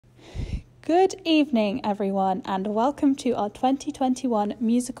Good evening, everyone, and welcome to our 2021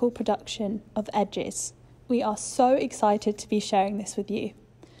 musical production of Edges. We are so excited to be sharing this with you.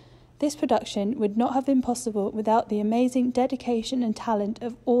 This production would not have been possible without the amazing dedication and talent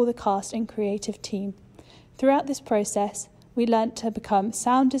of all the cast and creative team. Throughout this process, we learnt to become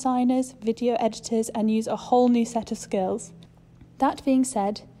sound designers, video editors, and use a whole new set of skills. That being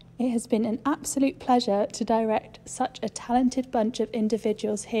said, it has been an absolute pleasure to direct such a talented bunch of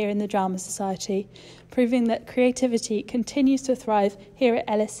individuals here in the Drama Society, proving that creativity continues to thrive here at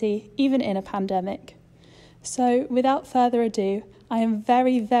LSE, even in a pandemic. So, without further ado, I am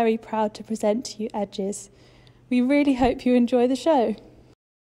very, very proud to present to you Edges. We really hope you enjoy the show.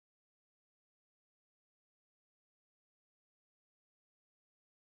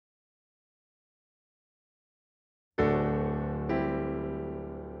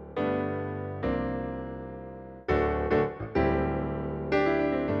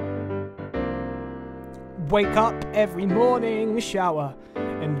 Wake up every morning, shower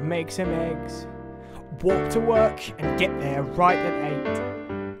and make some eggs. Walk to work and get there right at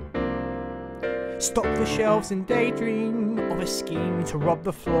 8. Stock the shelves and daydream of a scheme to mop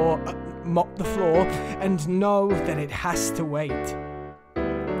the floor, and know that it has to wait.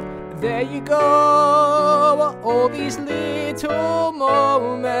 There you go, all these little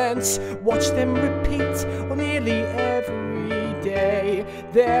moments. Watch them repeat on nearly every day.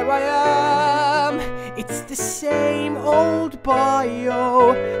 There I am, it's the same old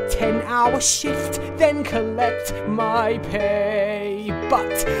bio. 10-hour shift, then collect my pay.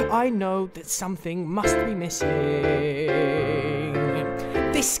 But I know that something must be missing.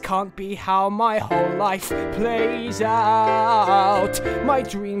 This can't be how my whole life plays out. My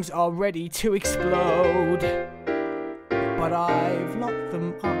dreams are ready to explode, but I've locked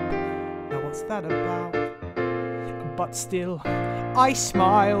them up. Now what's that about? But still, I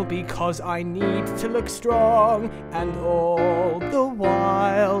smile because I need to look strong, and all the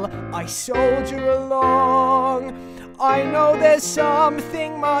while I soldier along. I know there's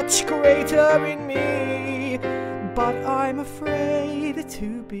something much greater in me, but I'm afraid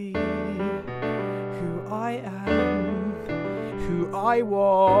to be who I am, who I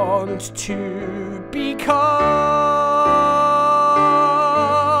want to become.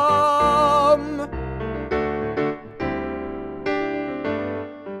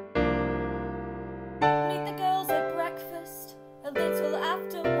 Meet the girls at breakfast, a little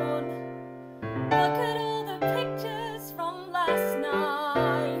after 1. Look at all the pictures from last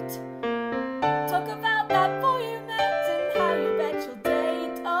night. Talk about that boy you met and how you bet you'll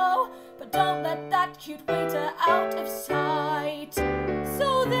date. Oh, but don't let that cute waiter out of sight.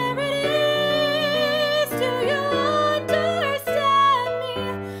 So there it is, do you understand me?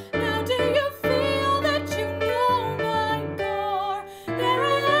 Now do you feel that you know my core? There I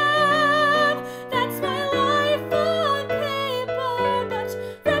am, that's my life on paper, but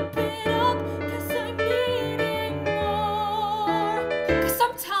wrap it up, 'cause I'm needing more. 'Cause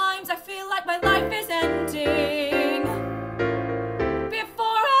sometimes I feel like my life is ending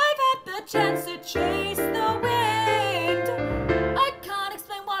before I've had the chance to chase the wind. I can't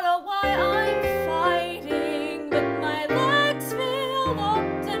explain what or why I'm fighting, but my legs feel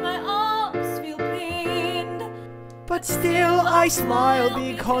locked and my arms feel pinned. But still I smile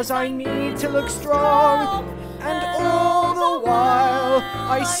because I need to look strong, and all the while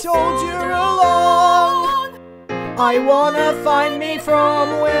I soldier along. I wanna find me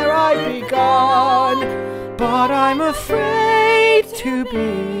from where I begun, but I'm afraid to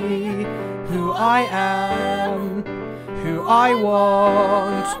be who I am, who I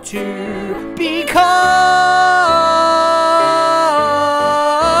want to become.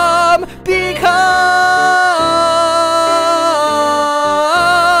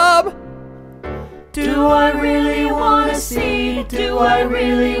 Do I really wanna see? Do I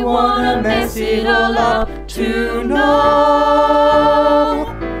really wanna mess it all up to know?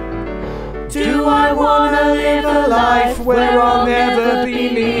 Do I wanna live a life where I'll never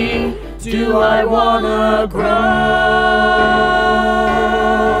be me? Do I wanna grow?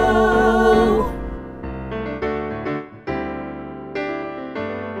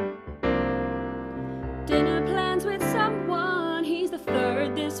 Dinner plans with someone, he's the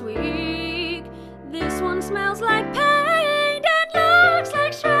third this week. This one smells like paint and looks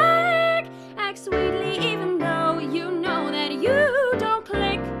like Shrek. Act sweetly even though you know that you don't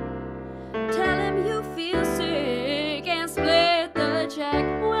click. Tell him you feel sick and split the check.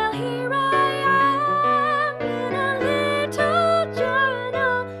 Well, here I am in a little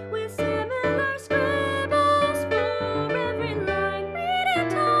journal with similar scribbles for every line. Read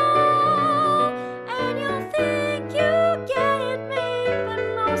it all and you'll think you get me, but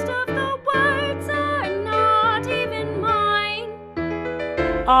most of the words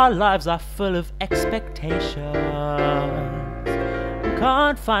Our lives are full of expectations.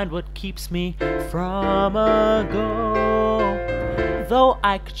 Can't find what keeps me from a goal. Though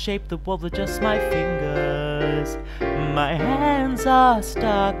I could shape the world with just my fingers, my hands are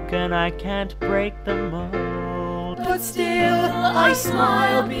stuck and I can't break the mold. But still I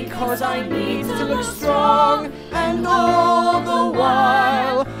smile because I need to look strong, and all the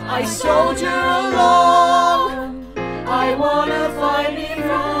while I soldier along. I wanna find me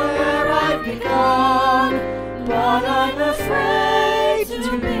from where I've begun, but I'm afraid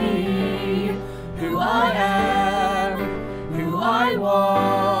to be who I am, who I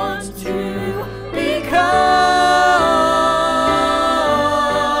want to become.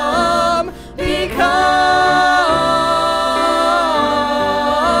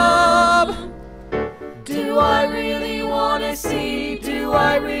 Do I really wanna see? Do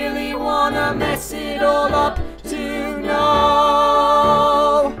I really wanna mess it all up to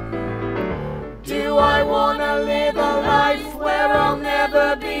know? Do I wanna live a life where I'll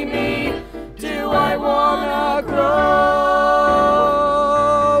never be me? Do I wanna grow?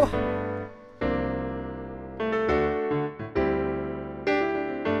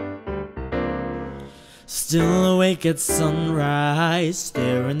 Still awake at sunrise,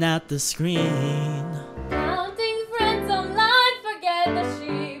 staring at the screen. Counting friends online, forget the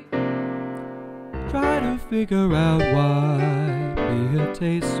sheep. Try to figure out why beer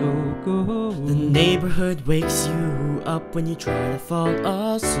tastes so good. The neighborhood wakes you up when you try to fall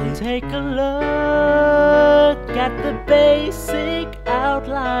asleep. Take a look at the basic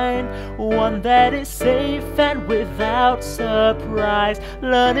outline, one that is safe and without surprise.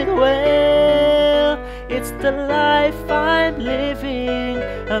 Learn it well, it's the life I'm living.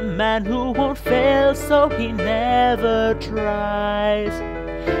 A man who won't fail, so he never tries.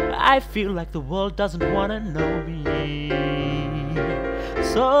 I feel like the world doesn't wanna know me,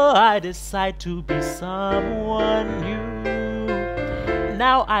 so I decide to be someone new.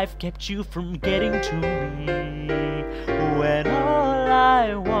 Now I've kept you from getting to me, when all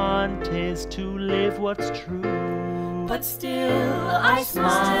I want is to live what's true. But still I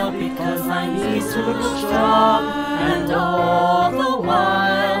smile because I need to look strong, and all the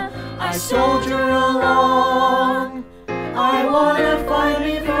while I soldier along. I wanna find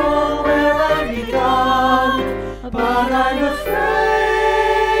me from where I've begun, but I'm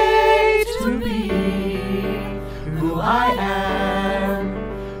afraid to be who I am,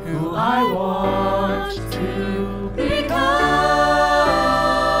 who I want to become.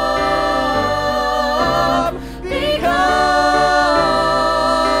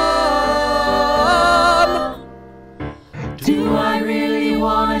 Do I really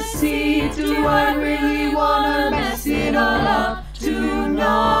wanna see? Do I really wanna mess it all up to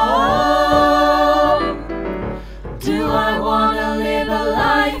know? Do I wanna live a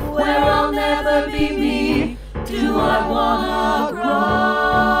life where I'll never be me? Do I wanna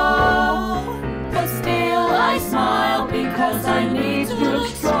grow? But still I smile because I need to look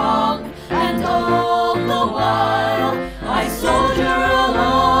strong, and all the while I soldier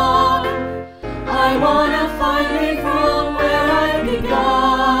along. I wanna find me from where I've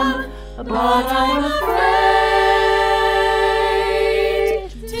begun, but I'm afraid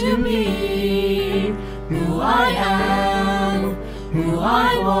to be who I am, who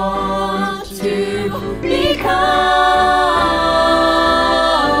I want to become.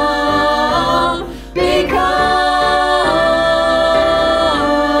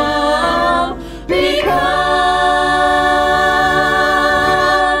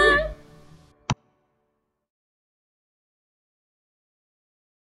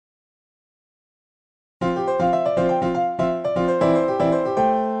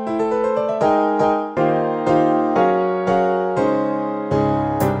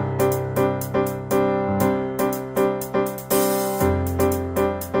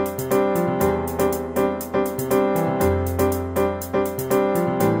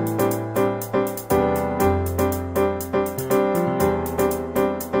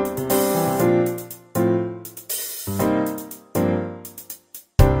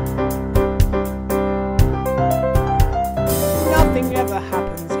 Nothing ever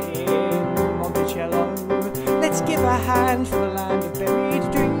happens in Monticello. Let's give a hand for the land of buried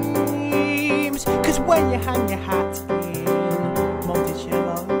dreams. Cause when you hang your hat in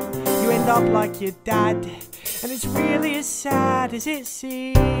Monticello, you end up like your dad, and it's really as sad as it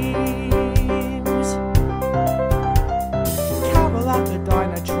seems. Carol at the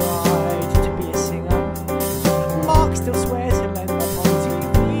diner tried to be a singer. Mark still swears he'll end up on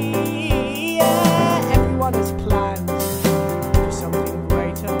TV. Yeah, everyone has plans for something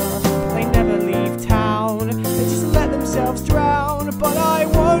greater. They never leave town, they just let themselves drown. But I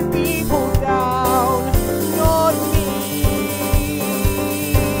won't.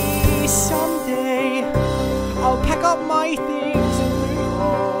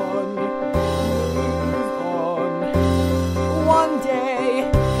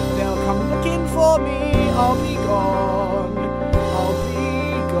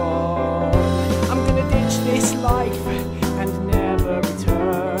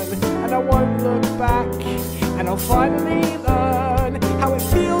 look back, and I'll finally learn how it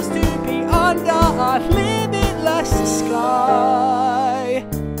feels to be under a limitless sky.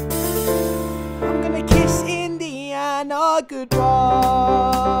 I'm gonna kiss Indiana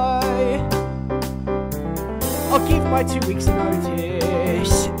goodbye. I'll give my 2 weeks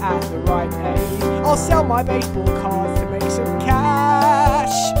notice at the right age. I'll sell my baseball cards to make some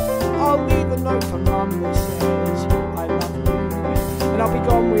cash. I'll leave a note for mum that says I love you, and I'll be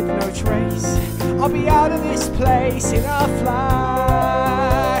gone with no trace. I'll be out of this place in a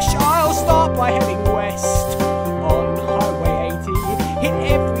flash. I'll start by heading west on Highway 80, hit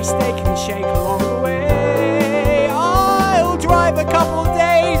every steak and shake along the way. I'll drive a couple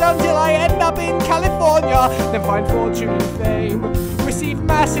days until I end up in California, then find fortune and fame, receive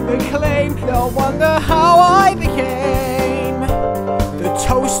massive acclaim. They'll wonder how I became the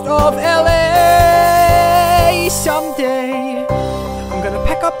toast of LA. Someday I'm gonna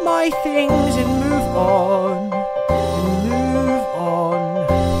pack up my things and move on,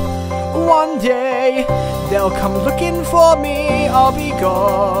 One day they'll come looking for me. I'll be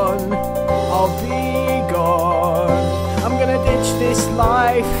gone, I'm gonna ditch this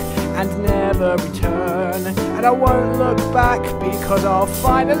life and never return, and I won't look back because I'll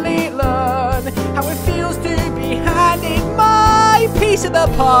finally learn how it feels to be handed my piece of the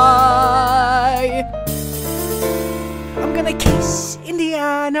pie. I'm gonna kiss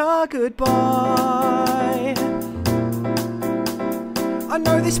Indiana goodbye. I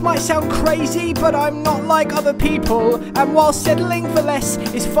know this might sound crazy, but I'm not like other people, and while settling for less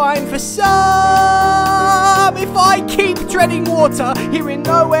is fine for some, if I keep treading water here in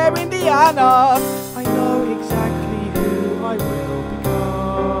nowhere, Indiana, I know exactly who I will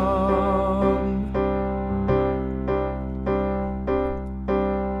become.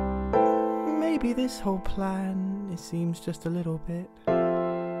 Maybe this whole plan, it seems just a little bit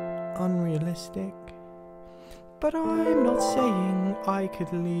unrealistic, but I'm not saying I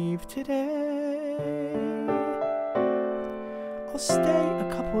could leave today. I'll stay a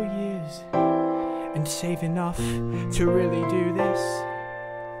couple years and save enough to really do this.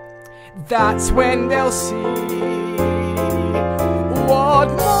 That's when they'll see what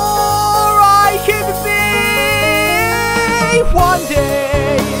more I can be. One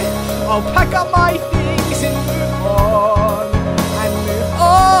day I'll pack up my things and move on,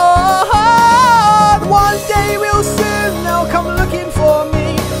 One day real soon they'll come looking for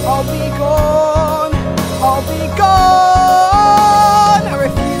me. I'll be gone, I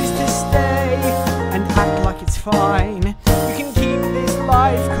refuse to stay and act like it's fine. You can keep this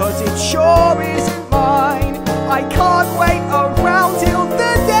life cause it sure isn't mine. I can't wait around till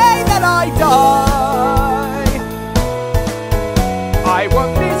the day that I die. I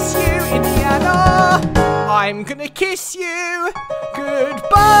won't miss you, Indiana, I'm gonna kiss you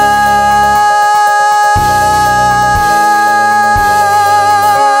goodbye.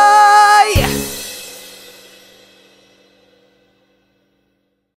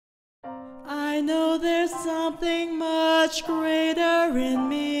 I know there's something much greater in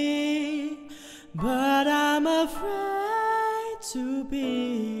me, but I'm afraid to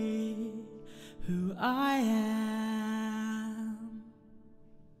be who I am.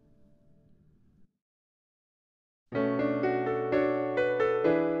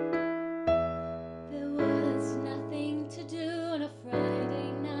 There was nothing to do on a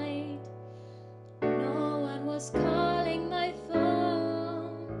Friday night. No one was calling my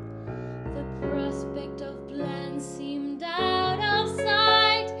phone. The prospect of plans seemed out of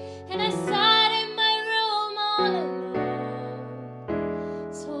sight, and I sat in my room all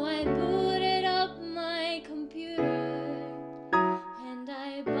alone. So I booted up my computer and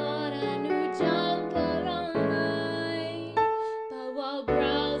I bought a new jumper online. But while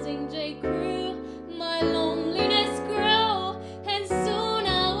browsing J.Crew, my loneliness grew, and soon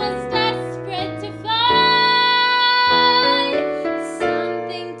I was desperate to find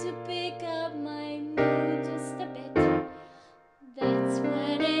something to pick up my mood just a bit. That's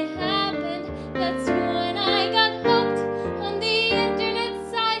when it happened. That's when I got hooked on the internet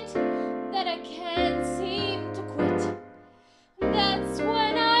site that I can't seem to quit. That's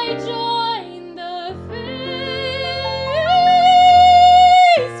when I joined the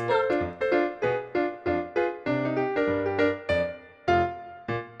Facebook.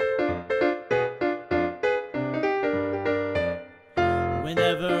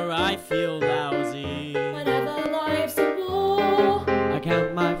 Whenever I feel lousy, Whenever life's a war, I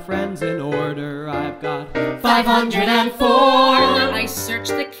count my friends in order. I've got 504. I search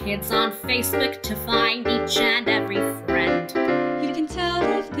the kids on Facebook to find each and every friend. You can tell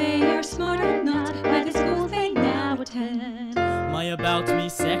if they are smart or not by the school they now attend. my about me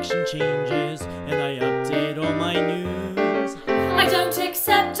section changes, and I update all my news. I don't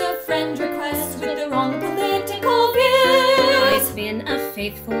accept a friend request with the wrong political views. I've been a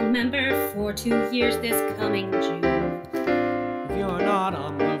faithful member for 2 years this coming June. If you're not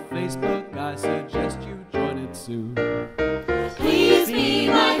on the Facebook, I suggest you join it soon. Please be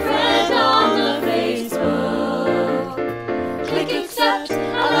my friend on the Facebook. Click accept,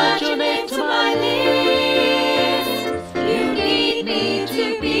 I'll add your name to my list. You need me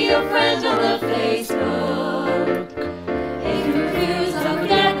to be your friend on the Facebook. If you refuse, don't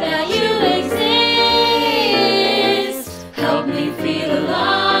forget that you exist. Help me feel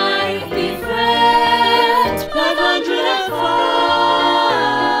alive, be friend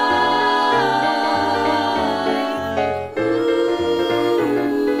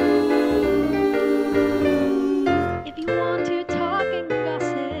If you want to talk and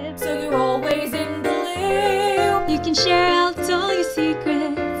gossip, So you're always in the loop. you can share out all your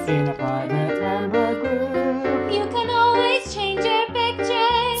secrets. In a private Telegram group. You can always change your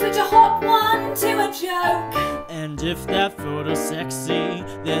pictures. Switch a hot one to a joke. And if that photo's sexy,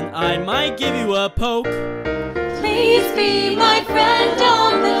 then I might give you a poke. Please be my friend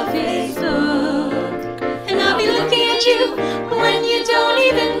on the Facebook. And I'll be looking at you when you don't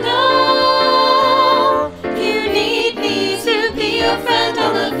even know. You need me to be your friend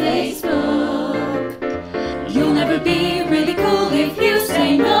on the Facebook. You'll never be really cool if you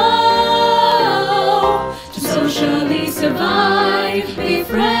say no to socially survive. Be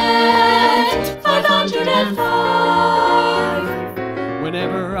friend 505.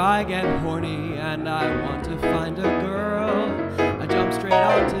 Whenever I get horny and I want to find a girl, I jump straight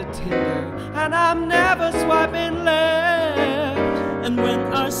onto Tinder and I'm never swiping left. And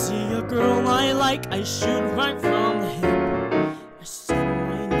when I see a girl I like, I shoot right from the hip. I send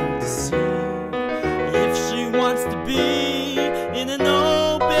my note to see if she wants to be in an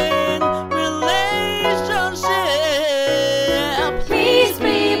open relationship. Please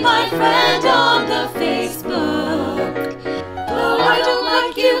be my friend on the Facebook. Though I don't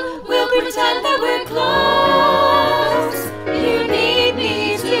like you, we'll pretend that we're close. You need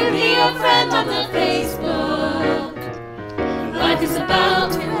me to be your friend on the Facebook. Life is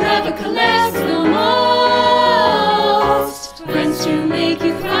about whoever collects the most. Friends to make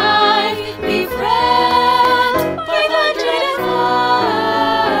you thrive. Be friend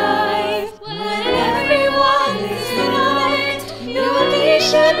 505. When everyone is in on it, you and me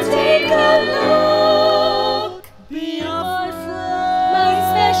should take a look. Be your My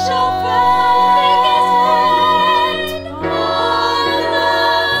special friend on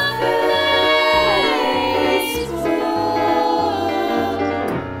the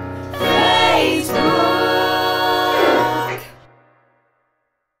Facebook.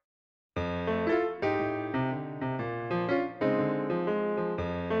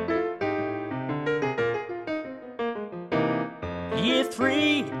 Year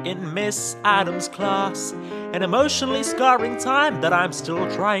 3 in Miss Adams' class. An emotionally scarring time that I'm still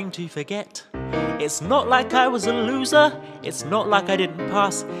trying to forget. It's not like I was a loser, it's not like I didn't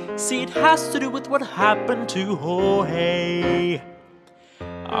pass. See, it has to do with what happened to Jorge,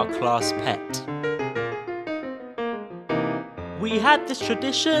 our class pet. We had this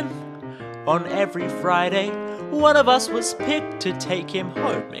tradition on every Friday. One of us was picked to take him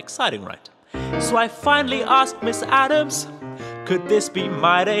home. Exciting, right? So I finally asked Miss Adams, could this be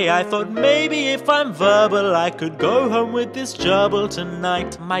my day? I thought maybe if I'm verbal I could go home with this gerbil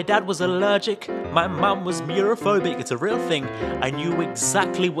tonight. My dad was allergic, my mum was murophobic. It's a real thing. I knew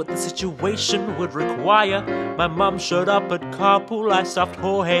exactly what the situation would require. My mum showed up at carpool. I stuffed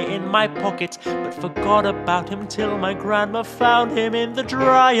Jorge in my pocket, but forgot about him till my grandma found him in the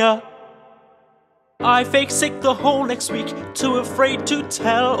dryer. I faked sick the whole next week, too afraid to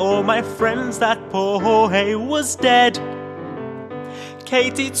tell all my friends that poor Jorge was dead.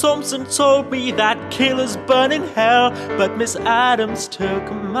 Katie Thompson told me that killers burn in hell, but Miss Adams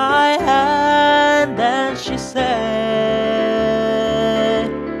took my hand and she said,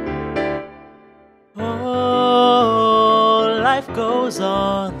 oh, life goes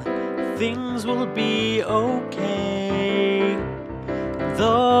on, things will be okay.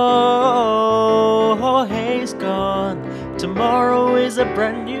 Though Jorge's gone, tomorrow is a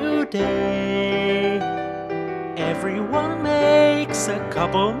brand new day. Everyone makes a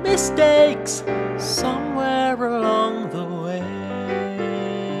couple mistakes somewhere along the way.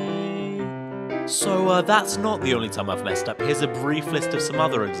 So that's not the only time I've messed up. Here's a brief list of some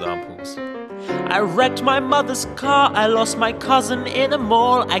other examples. I wrecked my mother's car, I lost my cousin in a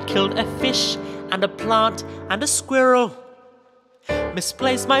mall, I killed a fish and a plant and a squirrel.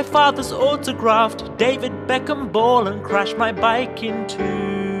 Misplaced my father's autographed David Beckham ball and crash my bike into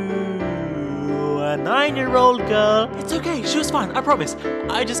a 9-year-old girl. It's okay, she was fine, I promise.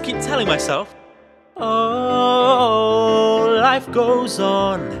 I just keep telling myself, oh, life goes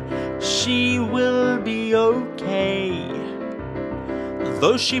on, she will be okay.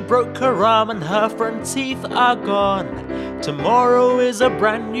 Though she broke her arm and her front teeth are gone, tomorrow is a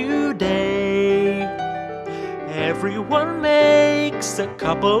brand new day. Everyone makes a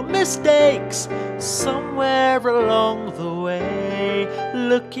couple mistakes somewhere along the way.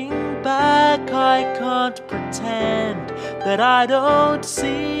 Looking back, I can't pretend that I don't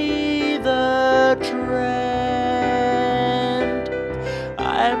see the trend.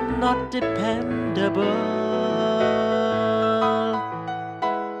 I'm not dependable.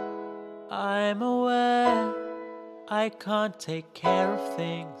 I'm aware I can't take care of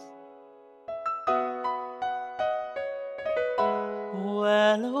things.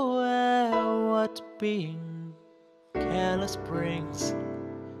 Well aware what being careless brings.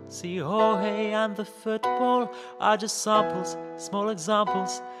 See, Jorge and the football are just samples, small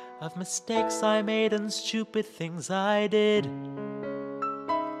examples of mistakes I made and stupid things I did.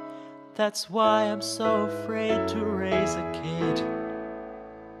 That's why I'm so afraid to raise a kid.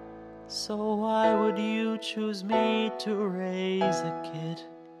 So why would you choose me to raise a kid?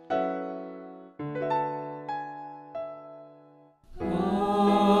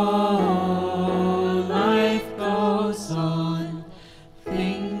 Oh, life goes on.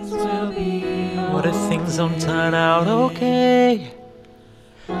 Things will be What if things don't turn out okay?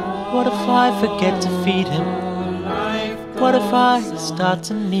 What if I forget to feed him? What if I start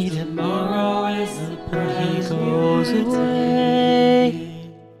to need him and he goes away?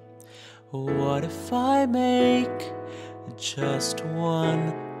 What if I make just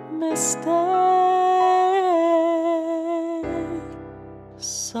one mistake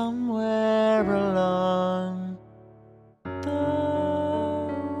somewhere along the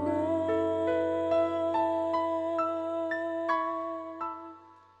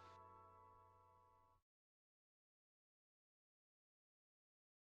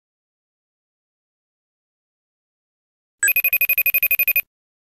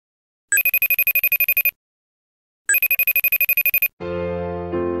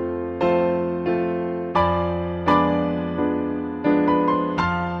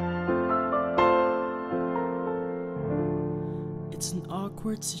It's an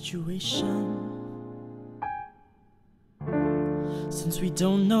awkward situation, since we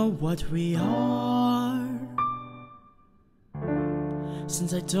don't know what we are.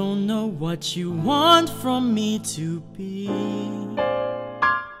 Since I don't know what you want from me to be.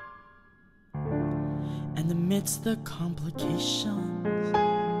 And amidst the complications,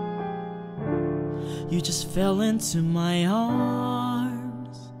 you just fell into my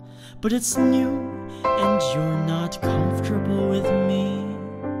arms. But it's new and you're not comfortable with me.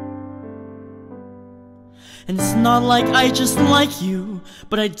 And it's not like I just like you,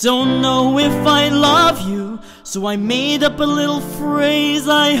 but I don't know if I love you. So I made up a little phrase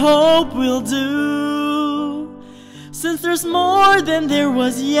I hope will do. Since there's more than there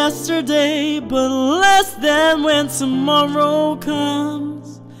was yesterday, but less than when tomorrow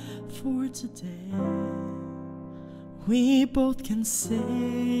comes. For today, we both can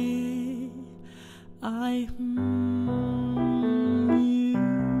say I you.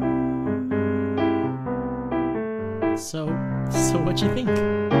 So what you think?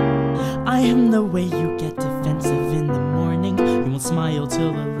 I am the way you get defensive in the morning. You won't smile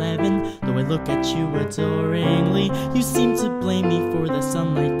till 11, though I look at you adoringly. You seem to blame me for the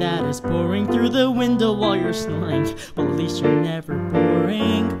sunlight that is pouring through the window while you're snoring. But at least you're never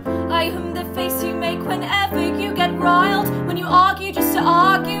boring. I am the face you make whenever you get riled, when you argue just to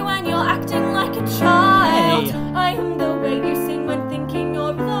argue and you're acting like a child. Hey. I am the way you sing when thinking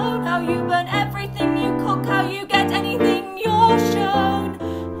you're alone, how you burn everything you cook, how you get anything you're shown.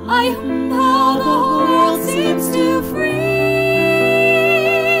 I am how the whole world seems to freeze.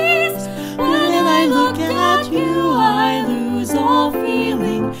 When I look at you, I lose all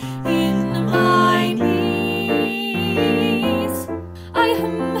feeling in my knees. I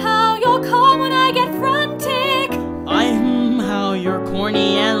am how you're calm when I get frantic. I am how you're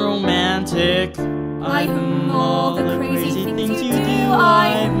corny and romantic. I am all the crazy things you do.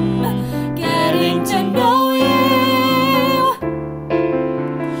 I'm getting to know you.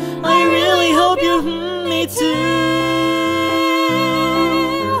 I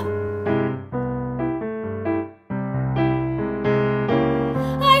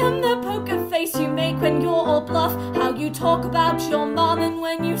your bluff, how you talk about your mom, and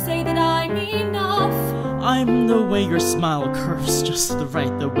when you say that I'm enough. I'm the way your smile curves just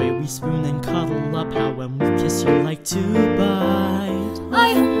right, the way we spoon and cuddle up, how when we kiss you like to bite.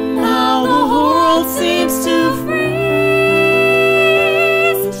 How the world seems to freeze.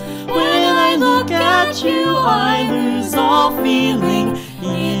 When I look at you, I lose all feeling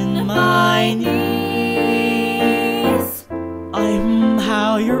in my knees.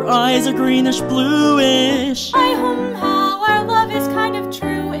 How your eyes are greenish bluish. How our love is kind of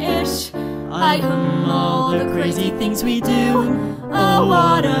true-ish. All the crazy things we do. Oh,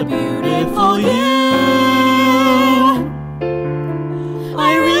 what a beautiful you.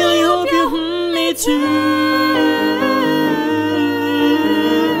 I really hope you me too.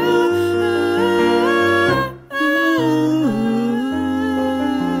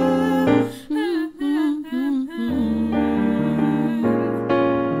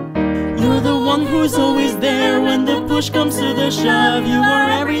 Who's always there when the push comes to the shove. You are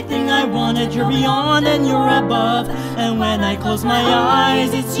everything I wanted, you're beyond and you're above. And when I close my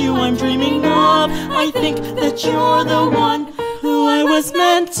eyes, it's you I'm dreaming of. I think that you're the one who I was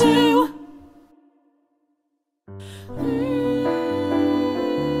meant to.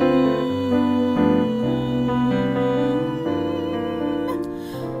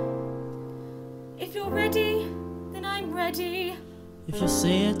 If you're ready, then I'm ready. If you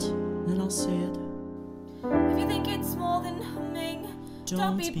say it, then I'll say it. If you think it's more than humming,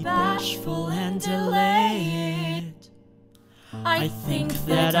 don't be bashful and delay it. I think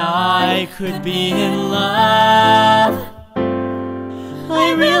that I could be in love.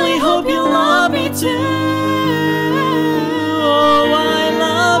 I really hope you love me too. Oh, I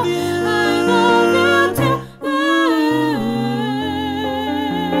love you. I love you too.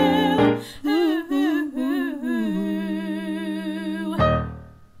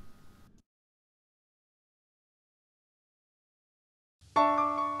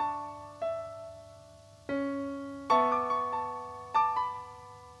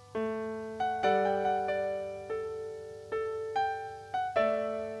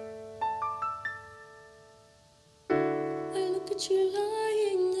 You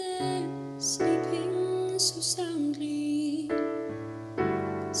lying there, sleeping so soundly.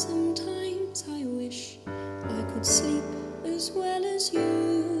 Sometimes I wish I could sleep as well as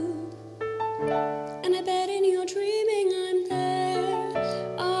you. And I bet in your dreaming I'm there.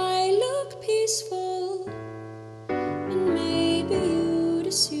 I look peaceful, and maybe you'd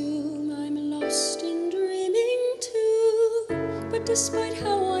assume I'm lost in dreaming too. But despite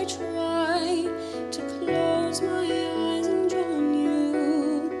how I try to close my eyes and join you,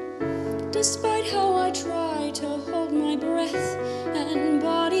 despite how I try to hold my breath and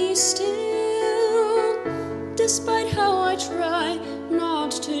body still, despite how I try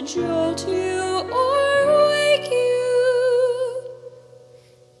not to jolt you or wake you,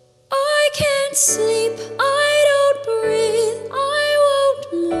 I can't sleep, I don't breathe, I won't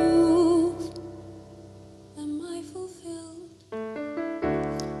move. Am I fulfilled?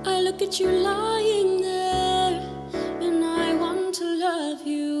 I look at you lying there, and I want to love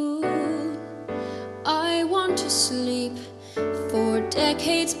you. I want to sleep for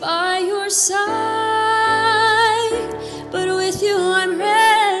decades by your side. But with you I'm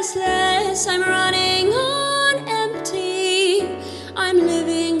restless, I'm running on empty. I'm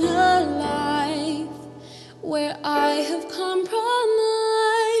living a life where I have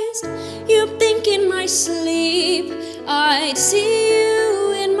compromised. You think in my sleep I'd see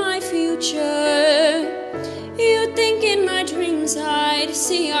you in my future. You think in my dreams I'd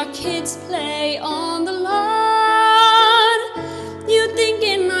see our kids play on the lawn. You think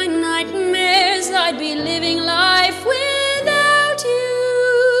in my nightmares I'd be living life without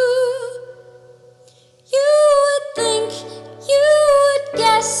you. You would think, you would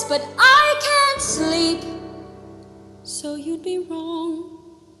guess, but I can't sleep. So you'd be wrong.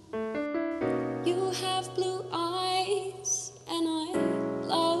 You have blue eyes, and I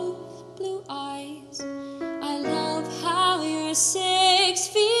love blue eyes. I love how you're 6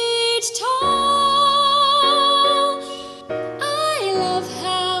 feet tall. I love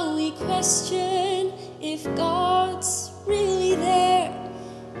how we question if God's really there,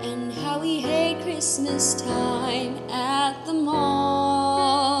 and how we hate Christmas time at the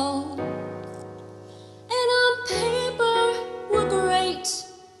mall. And on paper we're great,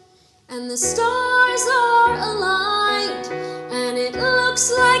 and the stars are aligned, and it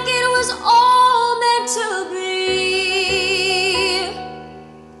looks like it was all meant to be.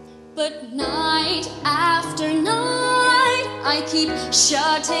 But night after night I keep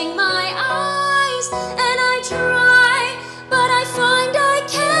shutting my eyes, and I try, but I find I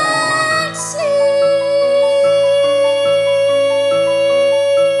can't sleep.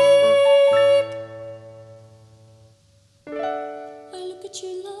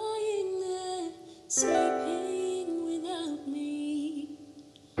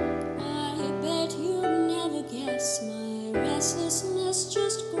 restlessness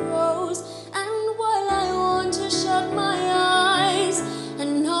just grows. And while I want to shut my eyes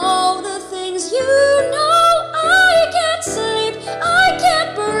and know the things you know, I can't sleep, I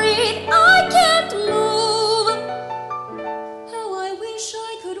can't breathe, I can't move. How I wish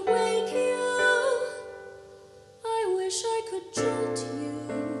I could wake you, I wish I could jolt you,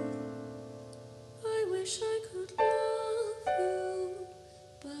 I wish I could love you,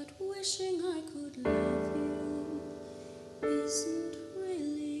 but wishing I could love you isn't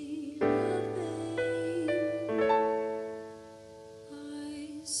really loving,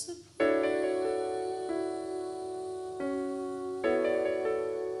 I suppose.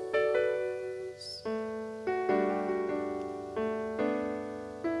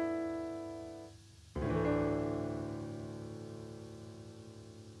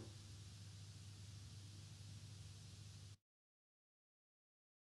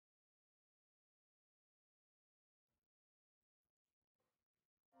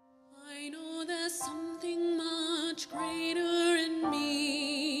 I know there's something much greater in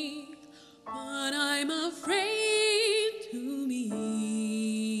me, but I'm afraid to be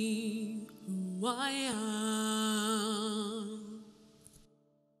who I am.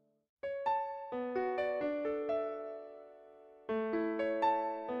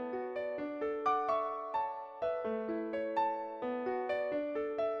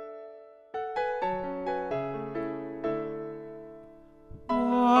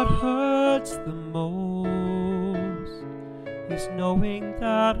 What hurts the most is knowing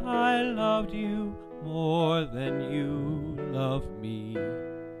that I loved you more than you love me.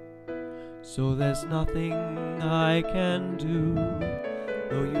 So there's nothing I can do,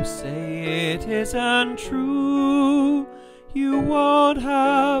 though you say it isn't true. You won't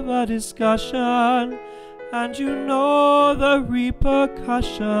have a discussion, and you know the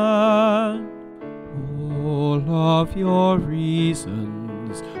repercussion. All of your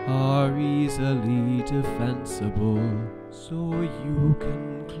reasons are easily defensible, so you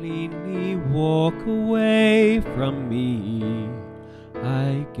can cleanly walk away from me.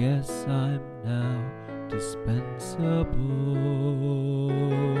 I guess I'm now dispensable.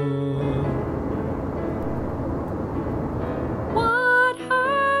 What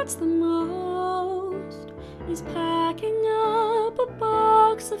hurts the most is packing up a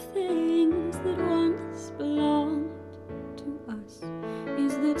box of things that once belonged to us.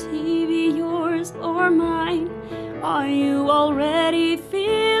 Is the TV yours or mine? Are you already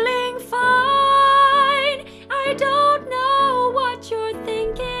feeling fine? I don't know what you're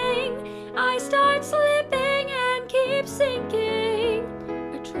thinking. I start slipping and keep sinking.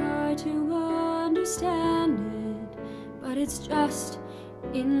 I try to understand it, but it's just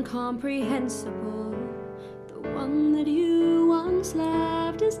incomprehensible. The one that you once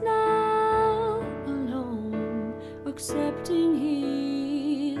loved is now alone, accepting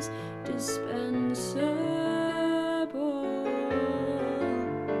he's dispensable.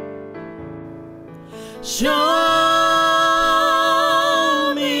 Show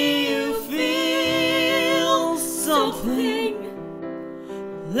me you feel something.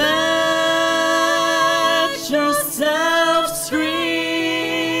 Let yourself scream.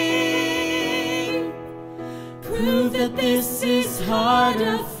 Prove that this is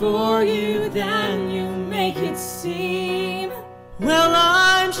harder for you than you make it seem. Well,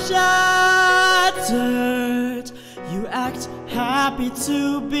 I'm shattered. You act happy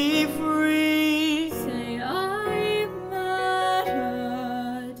to be free. Say I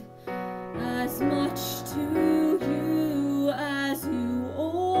mattered as much to you as you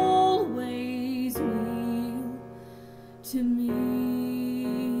always will to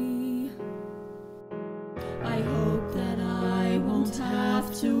me. I hope that I won't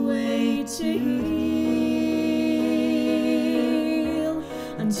have to wait to heal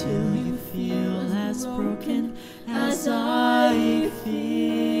until you feel as broken as I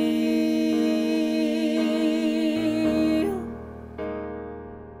feel.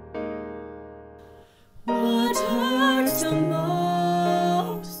 What hurts the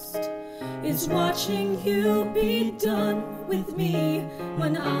most is watching you be done with me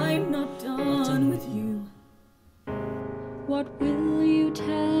when I'm not done with you. What will you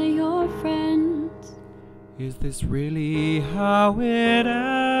tell your friends? Is this really how it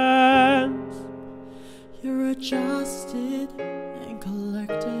ends? You're adjusted and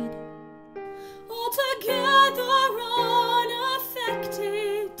collected, Altogether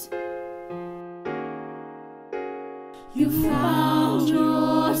unaffected. You found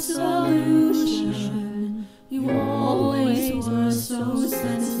your solution. You always were so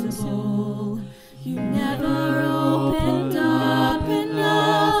sensible. You never opened up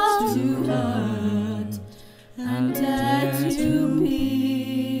enough to hurt and dared to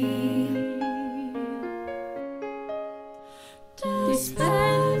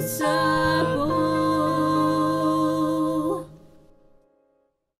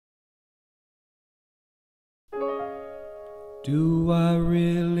Do I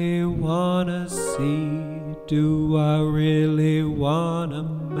really wanna see? Do I really wanna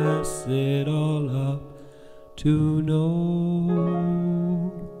mess it all up to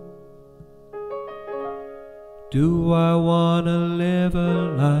know? Do I wanna live a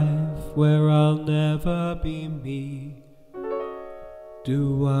life where I'll never be me?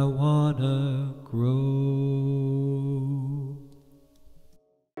 Do I wanna grow?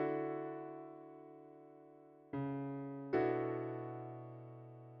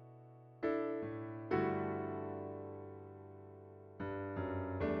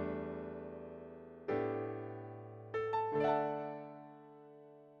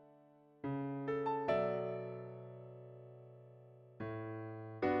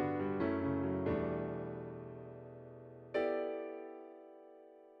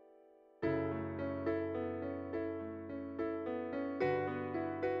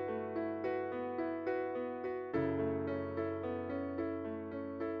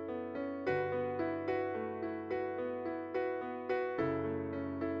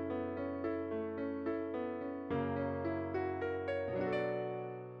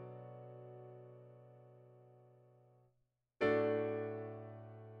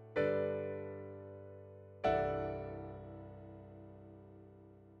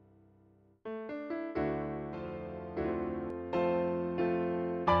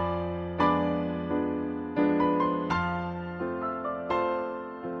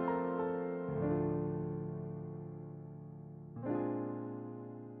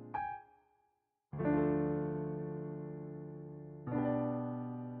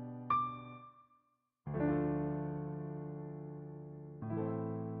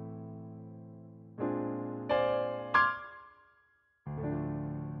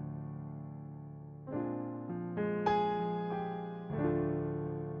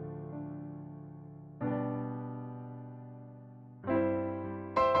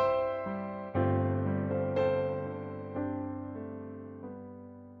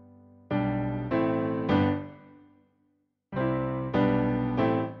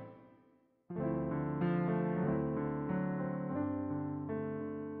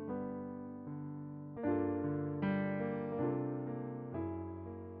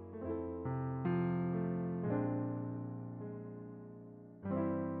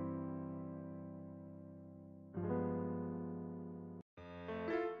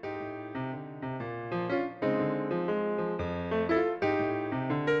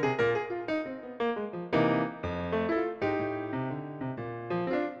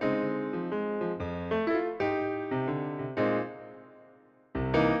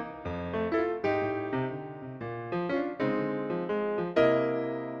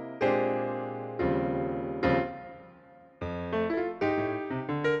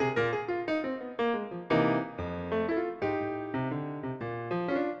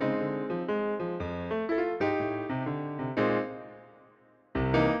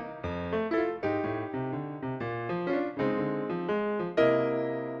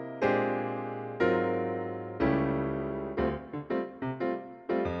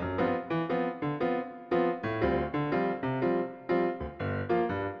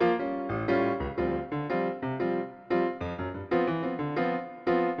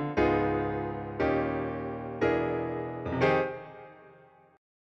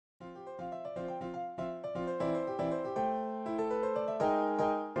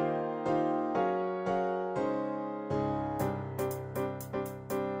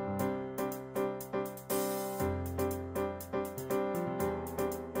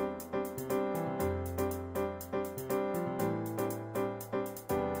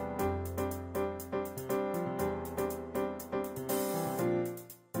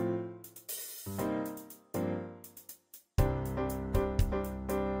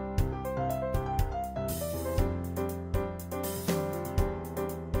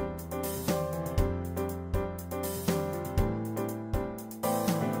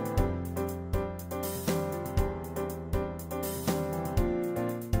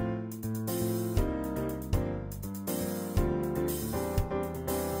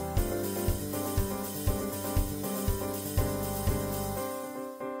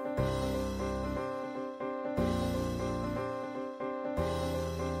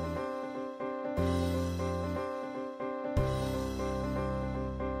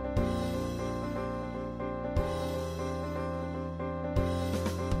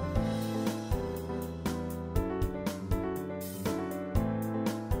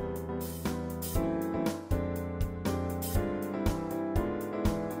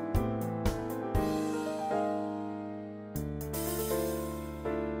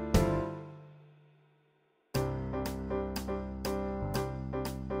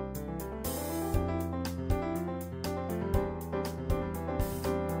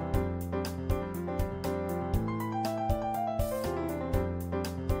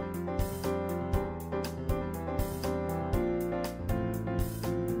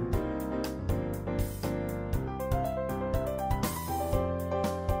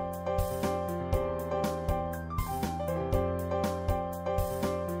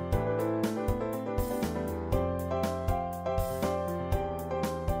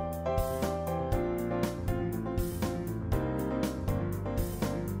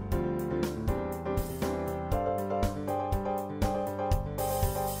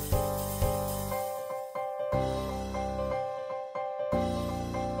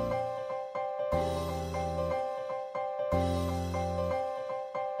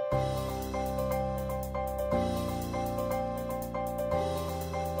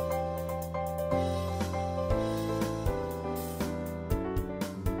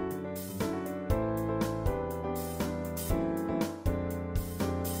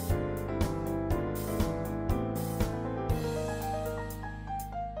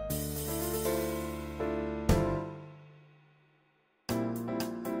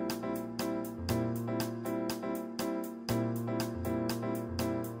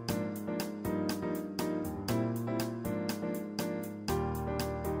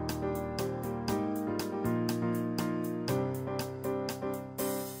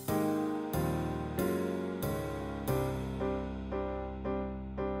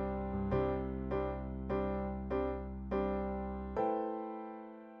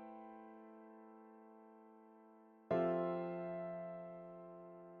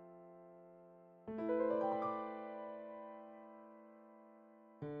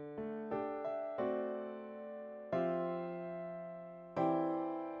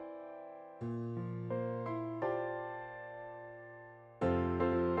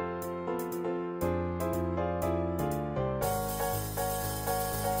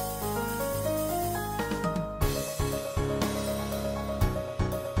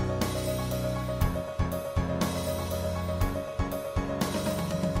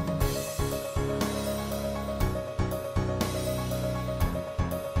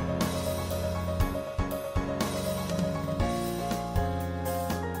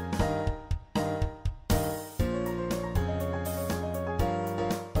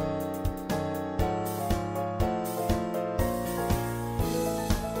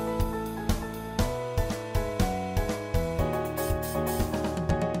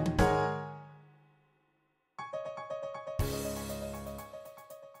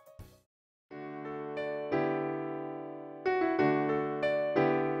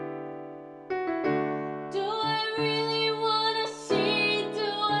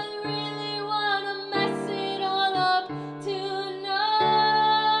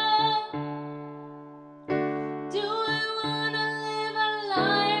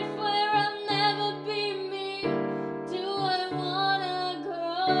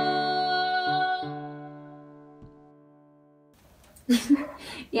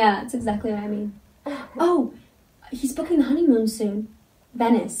 Yeah, that's exactly what I mean. Oh, he's booking the honeymoon soon.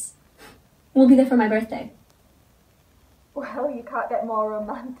 Venice. We'll be there for my birthday. Well, you can't get more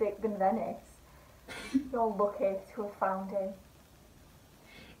romantic than Venice. You're lucky to have found him.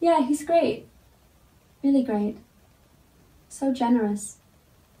 Yeah, he's great. Really great. So generous.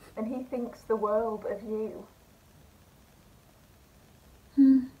 And he thinks the world of you.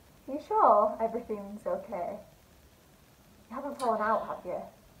 Are you sure everything's okay? You haven't fallen out, have you?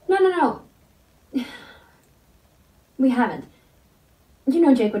 No. We haven't. You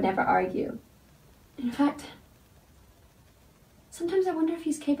know Jake would never argue. In fact, sometimes I wonder if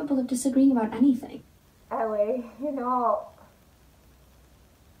he's capable of disagreeing about anything. Ellie, you're not.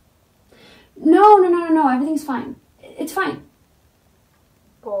 No, everything's fine. It's fine.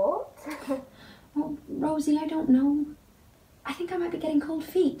 But? Well, Rosie, I don't know. I think I might be getting cold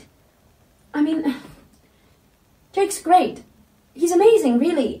feet. I mean, Jake's great. He's amazing,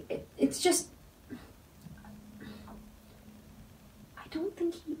 really. It's just... I don't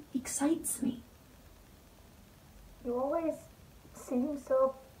think he excites me. You always seem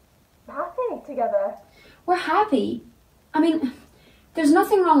so happy together. We're happy. I mean, there's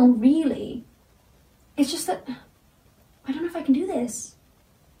nothing wrong, really. It's just that I don't know if I can do this.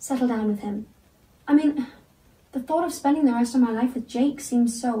 Settle down with him. I mean, the thought of spending the rest of my life with Jake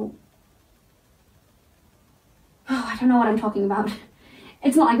seems so... Oh, I don't know what I'm talking about.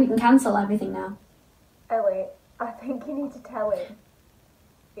 It's not like we can cancel everything now. Ellie, I think you need to tell him.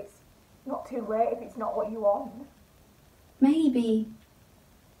 It's not too late if it's not what you want. Maybe.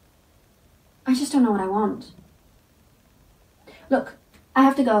 I just don't know what I want. Look, I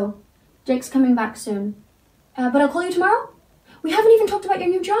have to go. Jake's coming back soon. But I'll call you tomorrow. We haven't even talked about your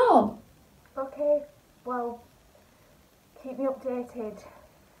new job. Okay, well, keep me updated.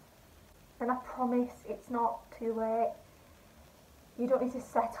 And I promise it's not too late. You don't need to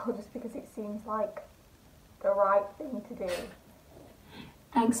settle just because it seems like the right thing to do.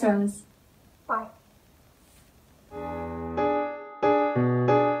 Thanks, Rose. Bye.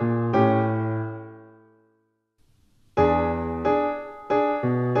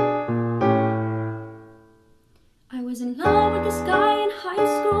 I was in love with this guy in high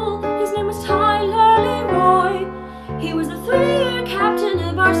school. His name was Tyler Leroy. He was the 3-year captain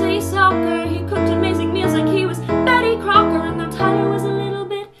of varsity soccer. He cooked amazing meals like he was Betty Crocker. And though Tyler was a little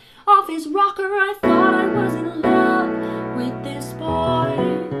bit off his rocker, I thought I was in love with this boy.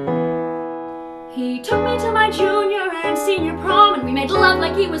 He took me to my junior and senior prom, and we made love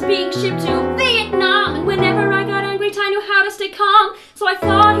like he was being shipped to Vietnam. And whenever I got angry, Ty knew how to stay calm, so I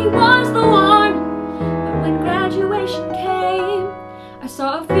thought he was the one. But when graduation came, I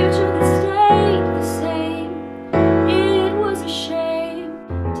saw a future that stayed the same. It was a shame.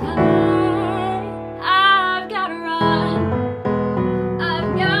 I've gotta run.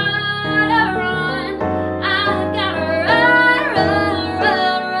 I've gotta run. I've gotta run, run,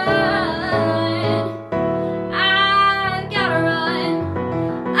 run, run. I've gotta run.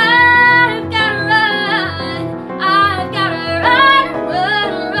 I've gotta run. I've gotta run,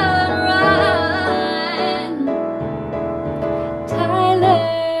 run, run, run. Tyler,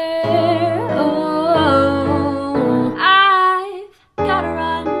 oh, I've gotta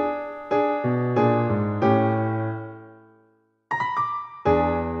run.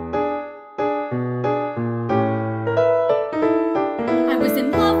 I was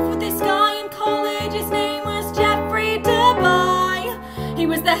in love with this guy in college. His name was Jeffrey Dubai. He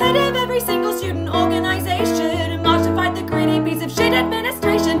was the head of every single student organization and marched to fight the greedy piece of shit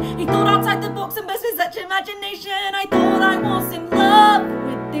administration. He thought outside the box and burst with such imagination. I thought I was in love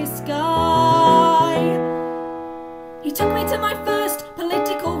with this guy. He took me to my first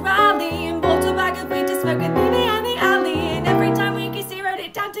political rally and bought a bag of weed to smoke with me behind the alley. And every time we kissed, he wrote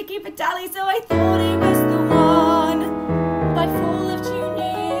it down to keep a tally. So I thought he was the one. By fall of junior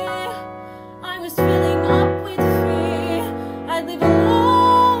year, I was filling up with fear. I'd live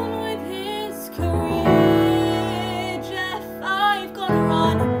alone with his career. Jeff, I've gotta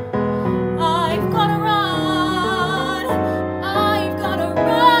run. I've gotta run. I've gotta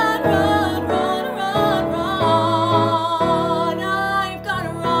run, run, run, run, run. I've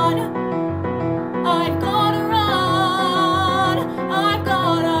gotta run. I've gotta run. I've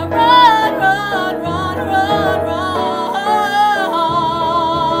gotta run, run, run, run, run.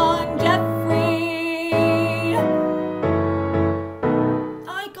 Jeffrey,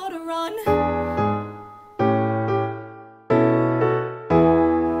 I gotta run.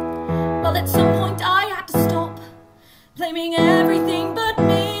 Well, at some point I had to stop blaming everything but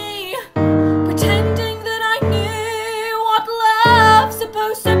me, pretending that I knew what love's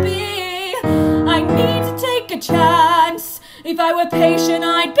supposed to be. I need to take a chance If I were patient,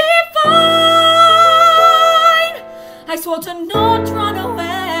 I'd be fine. I swore to not run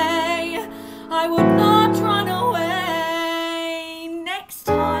away. I would not run away next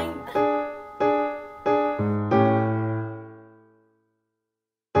time.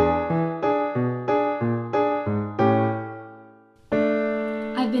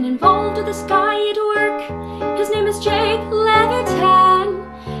 I've been involved with this guy at work. His name is Jake Levitan.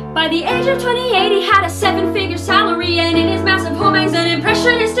 By the age of 28, he had a 7-figure salary, and in his massive home hangs an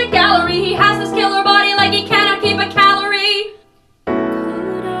impressionistic gallery. He has this killer body like he cannot keep a calorie.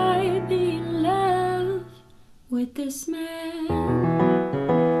 Could I be in love with this man?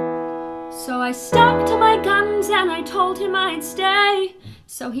 So I stuck to my guns and I told him I'd stay.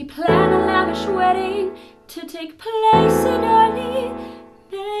 So he planned a lavish wedding to take place in early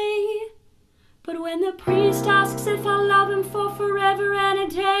May. But when the priest asks if I'll love him for forever and a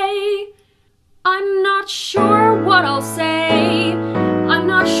day, I'm not sure what I'll say. I'm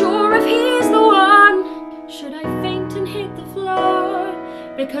not sure if he's the one. Should I faint and hit the floor?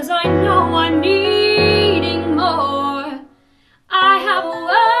 Because I know I'm needing more. I have a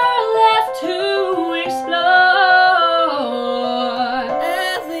world left to explore.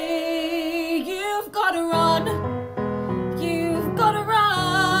 Ellie, you've got to run. You've got to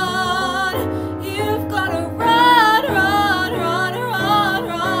run. You've got to run, run, run, run,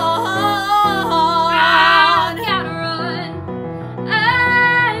 run. I've got to run.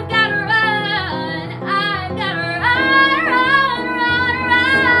 I've got to run. I've got to run, run, run,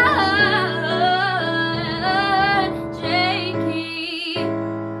 run. Jakey.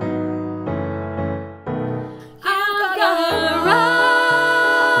 I've got to run.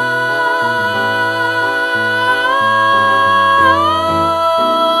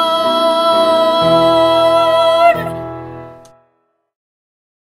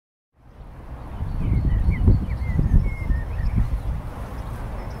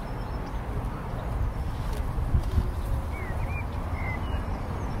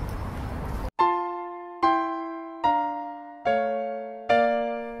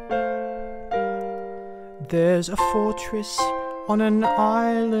 There's a fortress on an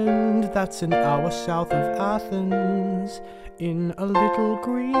island that's an hour south of Athens, in a little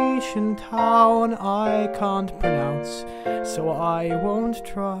Grecian town I can't pronounce, so I won't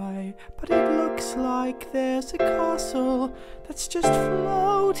try. But it looks like there's a castle that's just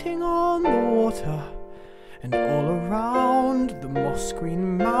floating on the water, and all around the moss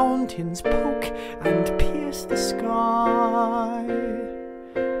green mountains poke and pierce the sky.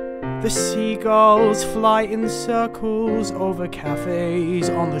 The seagulls fly in circles over cafes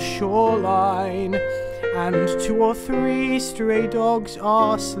on the shoreline, and 2 or 3 stray dogs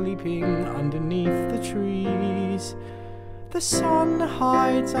are sleeping underneath the trees. The sun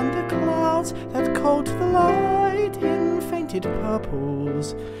hides under clouds that coat the light in fainted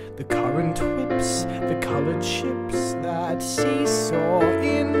purples. The current whips the coloured ships that seesaw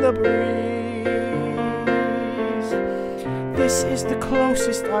in the breeze. This is the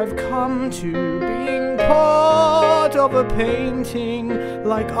closest I've come to being part of a painting,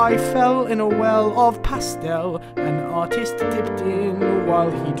 like I fell in a well of pastel an artist dipped in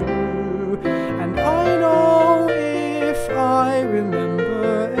while he drew. And I know if I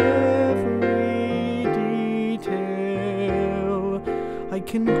remember every detail, I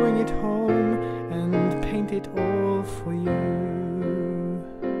can bring it home and paint it all for you.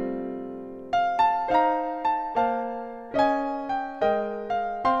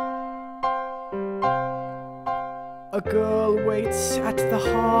 A girl waits at the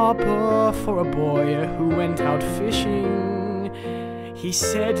harbour for a boy who went out fishing. He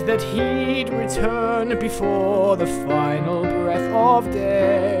said that he'd return before the final breath of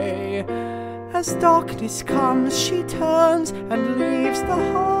day. As darkness comes, she turns and leaves the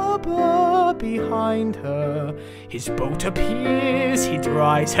harbour behind her. His boat appears, he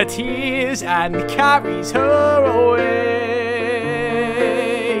dries her tears and carries her away.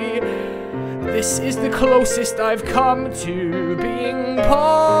 This is the closest I've come to being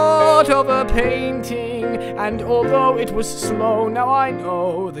part of a painting, and although it was slow, now I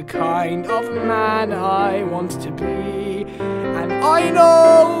know the kind of man I want to be. And I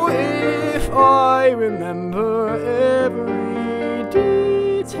know if I remember every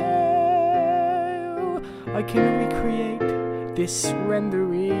detail, I can recreate this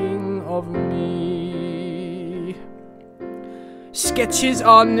rendering of me. Sketches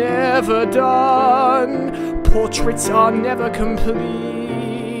are never done, portraits are never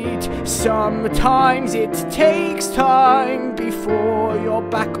complete. Sometimes it takes time before you're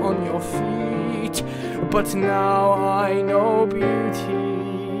back on your feet. But now I know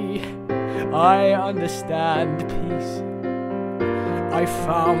beauty, I understand peace, I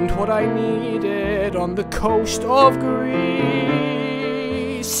found what I needed on the coast of Greece.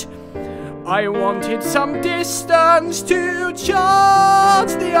 I wanted some distance to chart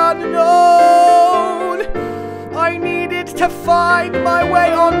the unknown. I needed to find my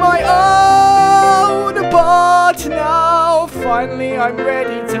way on my own. But now, finally, I'm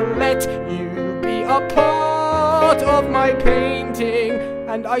ready to let you be a part of my painting.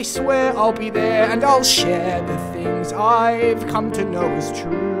 And I swear I'll be there and I'll share the things I've come to know is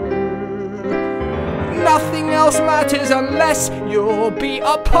true. Nothing else matters unless you'll be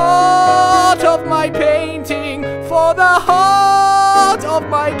a part of my painting. For the heart of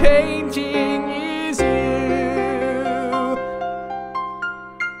my painting is you.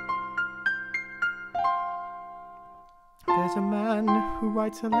 There's a man who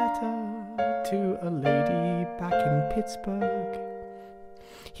writes a letter to a lady back in Pittsburgh.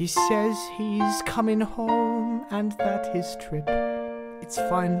 He says he's coming home and that his trip, it's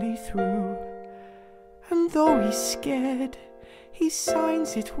finally through. And though he's scared, he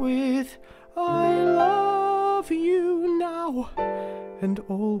signs it with, I love you now and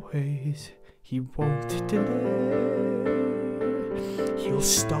always. He won't delay. He'll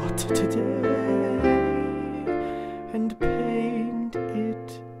start today and paint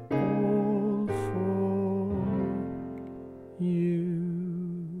it all for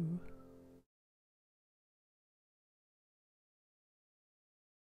you.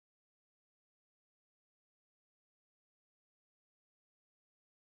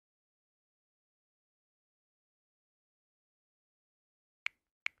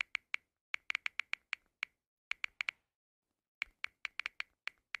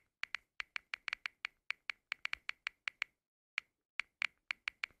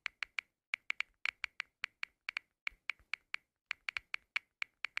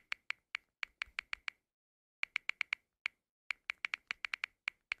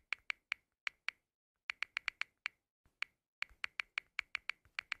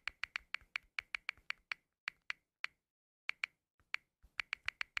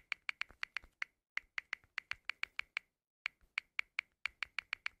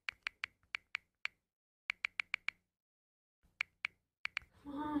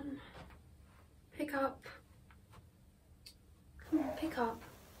 Mom, pick up. Come on, pick up.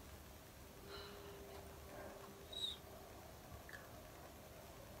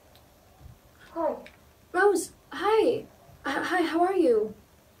 Hi. Rose, hi. Hi, how are you?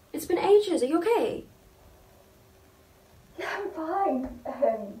 It's been ages, are you okay? Yeah, I'm fine.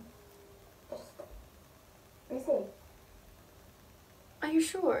 Just busy. Are you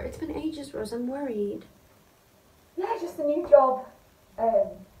sure? It's been ages, Rose, I'm worried. Yeah, just a new job.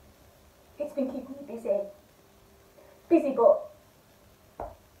 It's been keeping me busy. Busy, but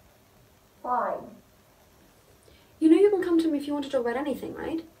fine. You know you can come to me if you want to talk about anything,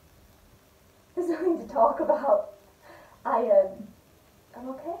 right? There's nothing to talk about. I'm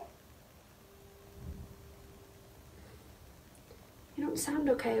okay. You don't sound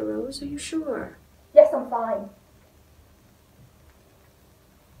okay, Rose, are you sure? Yes, I'm fine.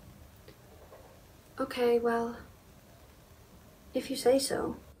 Okay, well, if you say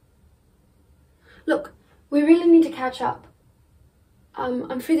so. Look, we really need to catch up.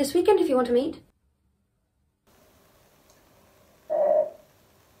 I'm free this weekend if you want to meet.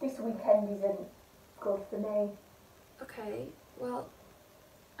 This weekend isn't good for me. Okay, well,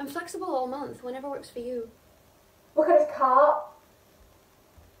 I'm flexible all month, whenever works for you. Look at his car.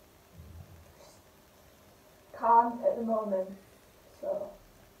 Just can't at the moment, so.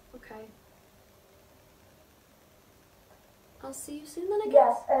 Okay. I'll see you soon then, I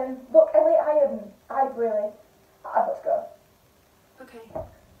Yes, guess? look, Ellie, I've got to go. Okay.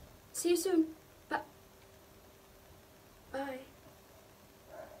 See you soon. Bye. Bye.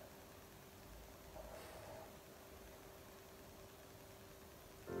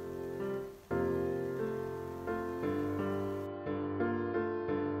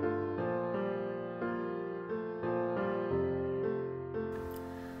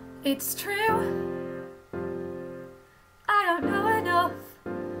 It's true, I don't know enough,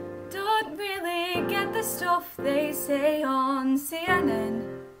 don't really get the stuff they say on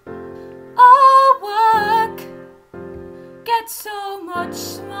CNN. Our work gets so much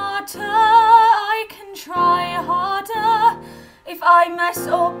smarter, I can try harder. If I mess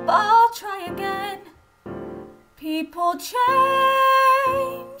up, I'll try again. People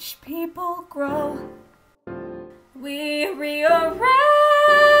change, people grow. We rearrange,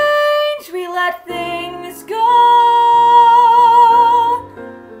 we let things go.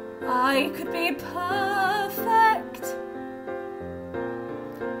 I could be perfect.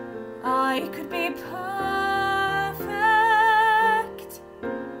 I could be perfect.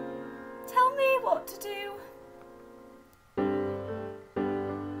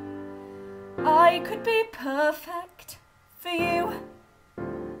 perfect for you.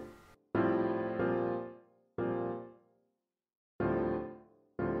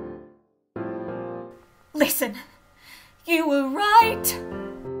 Listen, you were right.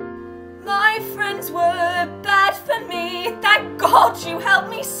 My friends were bad for me. Thank God you helped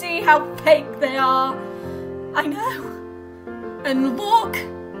me see how fake they are. I know. And look,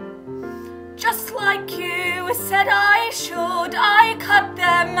 just like you said I should, I cut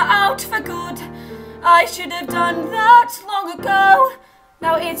them out for good. I should have done that long ago.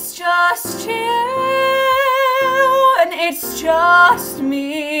 Now it's just you, and it's just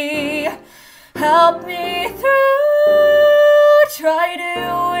me. Help me through, try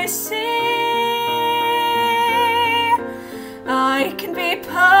to see I can be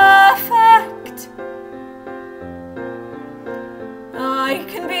perfect. I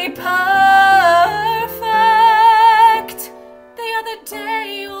can be perfect. The other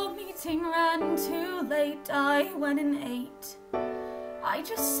day your meeting ran too late. I went and ate. I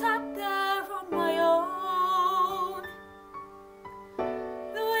just sat there on my own.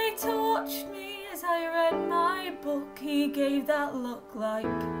 The waiter watched me as I read my book. He gave that look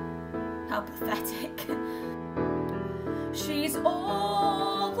like, how pathetic. She's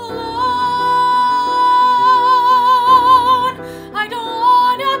all alone. I don't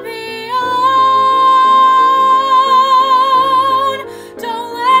wanna be alone.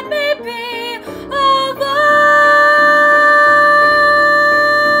 Don't let me be alone.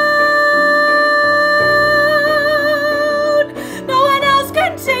 No one else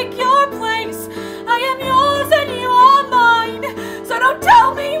can take your place. I am yours and you are mine. So don't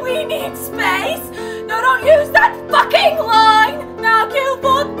tell me we need space. No, don't use that fucking line. Now you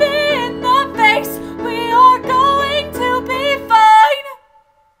look me in the face. We are going to be fine.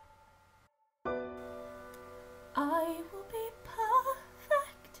 I will be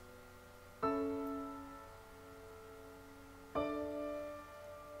perfect.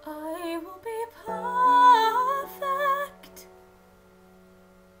 I will be perfect.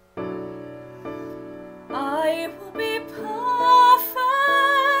 I will be perfect.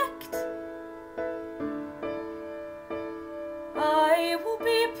 I will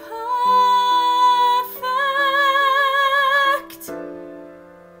be perfect.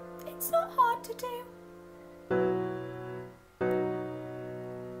 It's not hard to do.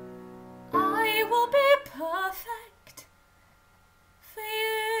 I will be perfect for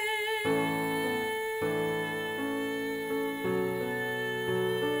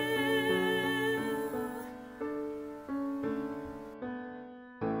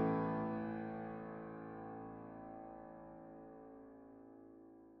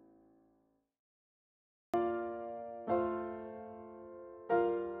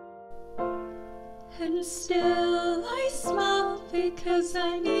And still I smile because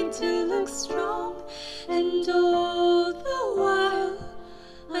I need to look strong. And all the while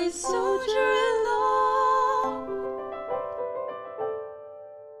I soldier along.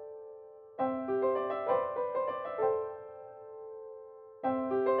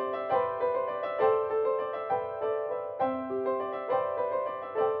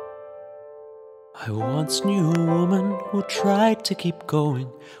 I once knew a woman who tried to keep going,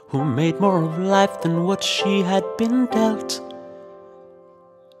 who made more of life than what she had been dealt.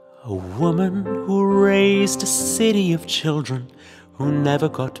 A woman who raised a city of children, who never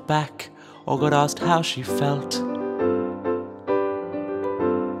got back or got asked how she felt.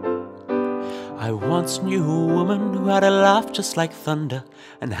 I once knew a woman who had a laugh just like thunder,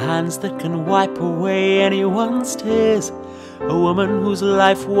 and hands that can wipe away anyone's tears. A woman whose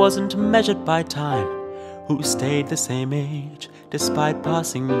life wasn't measured by time, who stayed the same age despite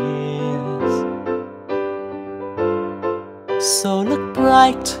passing years. So look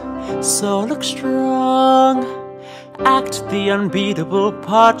bright, so look strong, act the unbeatable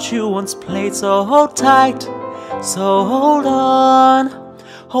part you once played. So hold tight, so hold on,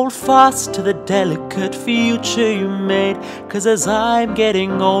 hold fast to the delicate future you made. 'Cause as I'm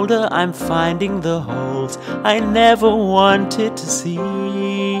getting older, I'm finding the holes I never wanted to see.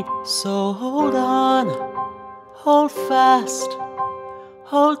 So hold on, hold fast,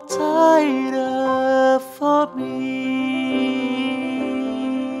 hold tighter for me.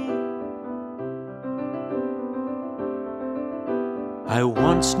 I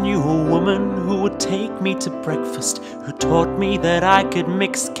once knew a woman who would take me to breakfast, who taught me that I could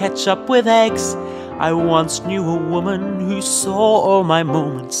mix ketchup with eggs. I once knew a woman who saw all my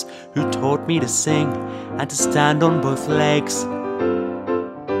moments, who taught me to sing and to stand on both legs.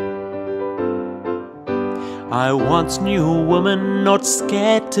 I once knew a woman not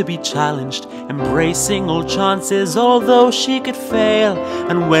scared to be challenged, embracing all chances although she could fail.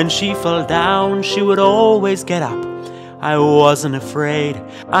 And when she fell down, she would always get up. I wasn't afraid,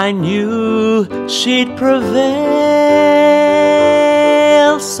 I knew she'd prevail.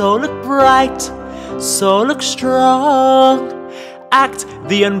 So look bright, so look strong, act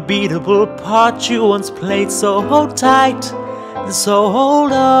the unbeatable part you once played. So hold tight, and so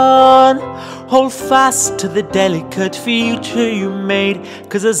hold on, hold fast to the delicate future you made.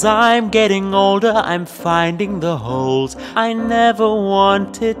 'Cause as I'm getting older, I'm finding the holes I never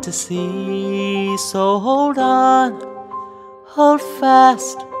wanted to see. So hold on, hold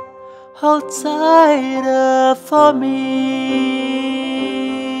fast, hold tighter for me.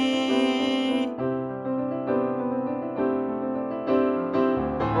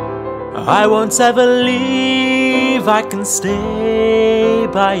 I won't ever leave, I can stay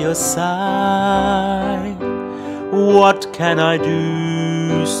by your side. What can I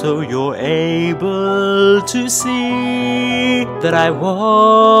do so you're able to see that I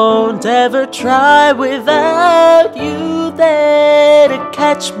won't ever try without you there to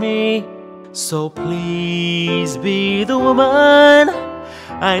catch me? So please be the woman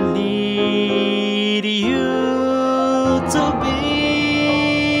I need you to be.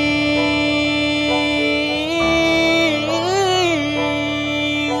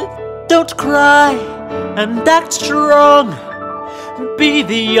 Don't cry and act strong, be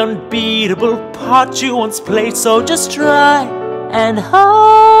the unbeatable part you once played. So just try and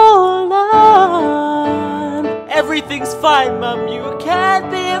hold on. Everything's fine, Mum, you can't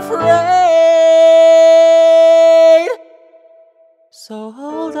be afraid. So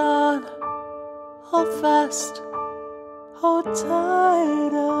hold on, hold fast, hold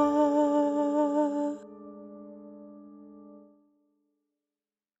tighter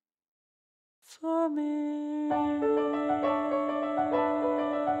for me.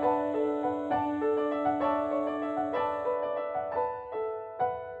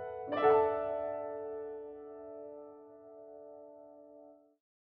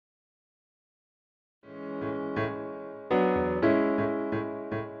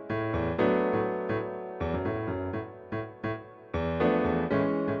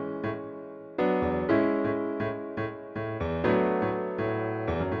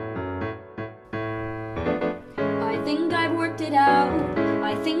 I think I've worked it out.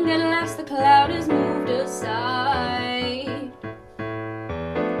 I think at last the cloud has moved aside.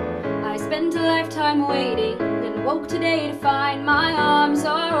 I spent a lifetime waiting and woke today to find my arms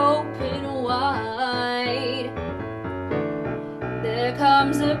are open wide. There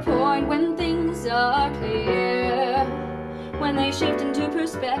comes a point when things are clear, when they shift into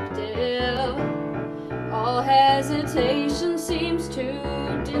perspective. All hesitation seems to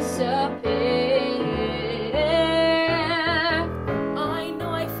disappear.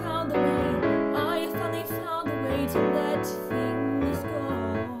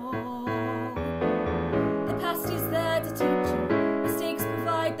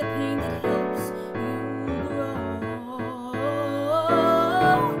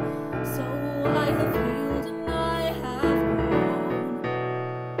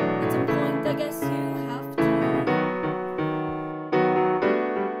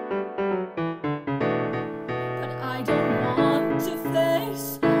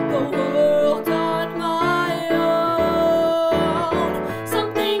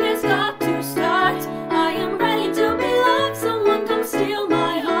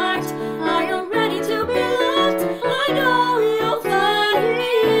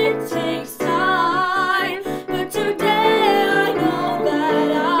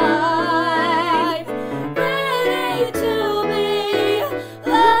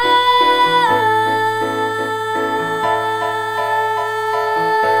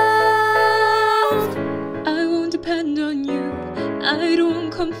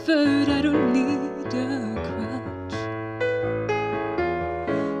 comfort, I don't need a crutch.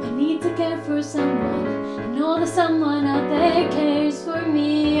 I need to care for someone, and all the someone out there cares for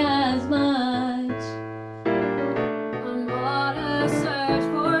me as much. I'm on a search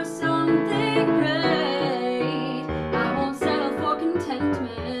for something great. I won't settle for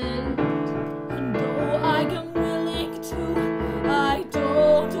contentment. And though I am willing to, I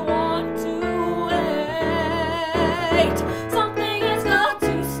don't want to wait. Something has got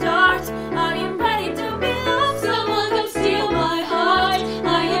to start. I am ready to be loved. Someone come steal my heart.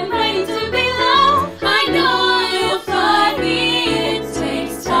 I am ready to be loved. I know you'll find me. It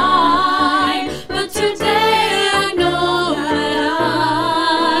takes time, but today I know that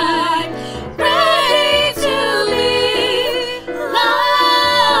I'm ready to be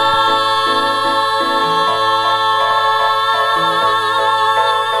loved.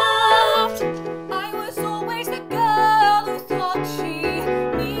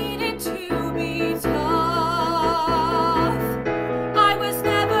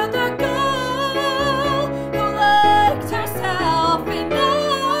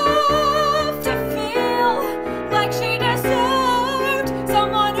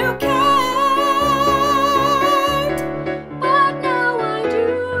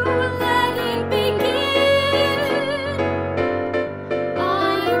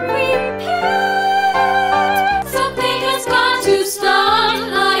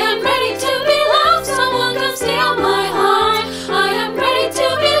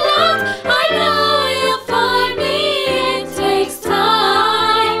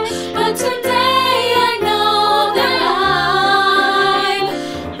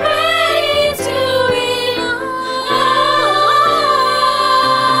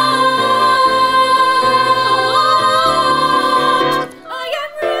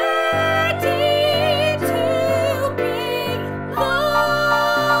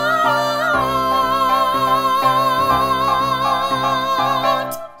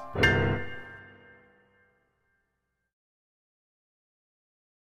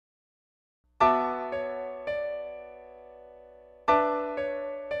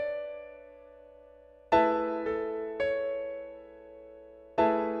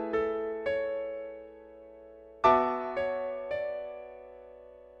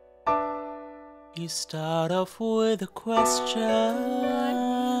 You start off with a question.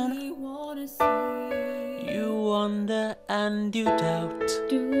 I really wanna see. You wonder and you doubt.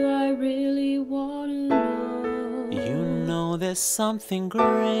 Do I really wanna know? You know there's something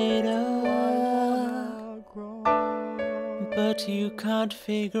greater, but you can't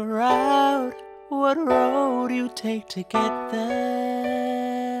figure out what road you take to get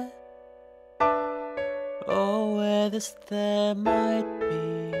there, or where this there might be.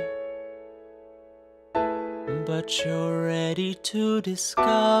 But you're ready to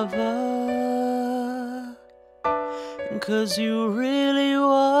discover, 'cause you really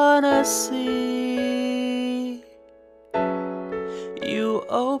wanna see. You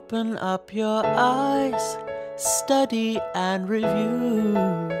open up your eyes, study and review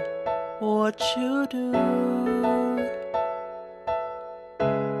what you do.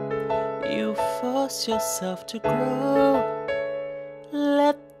 You force yourself to grow,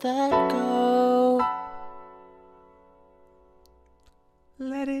 let that go.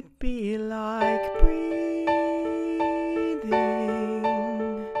 Let it be like breathing.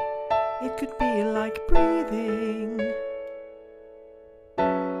 It could be like breathing.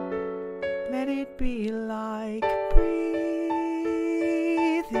 Let it be like breathing.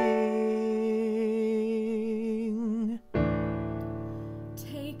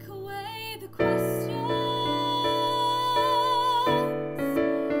 Take away the questions.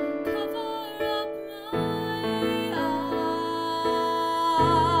 Cover up my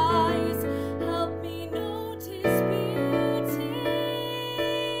eyes. Help me notice beauty.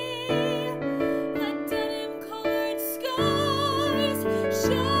 Let denim-colored skies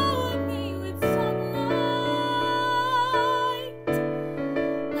shower me with sunlight.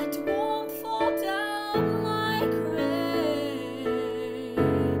 Let warmth fall down like rain.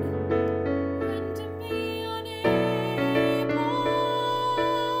 Render me unable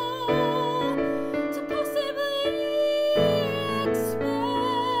to possibly explain.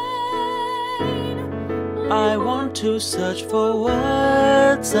 I want to search for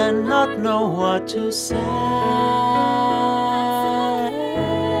words and not know what to say.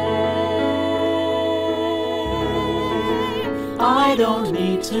 I don't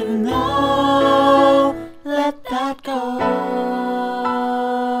need to know, let that go.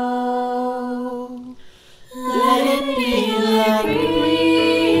 Let it be like breathing.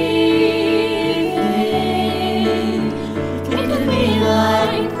 It could be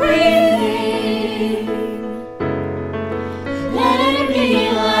like breathing. Let it be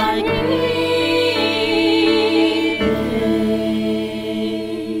like breathing.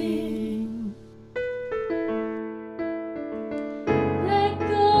 Let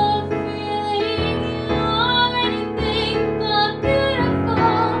go of feeling you're anything but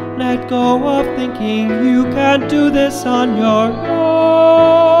beautiful. Let go of thinking you can't do this on your own.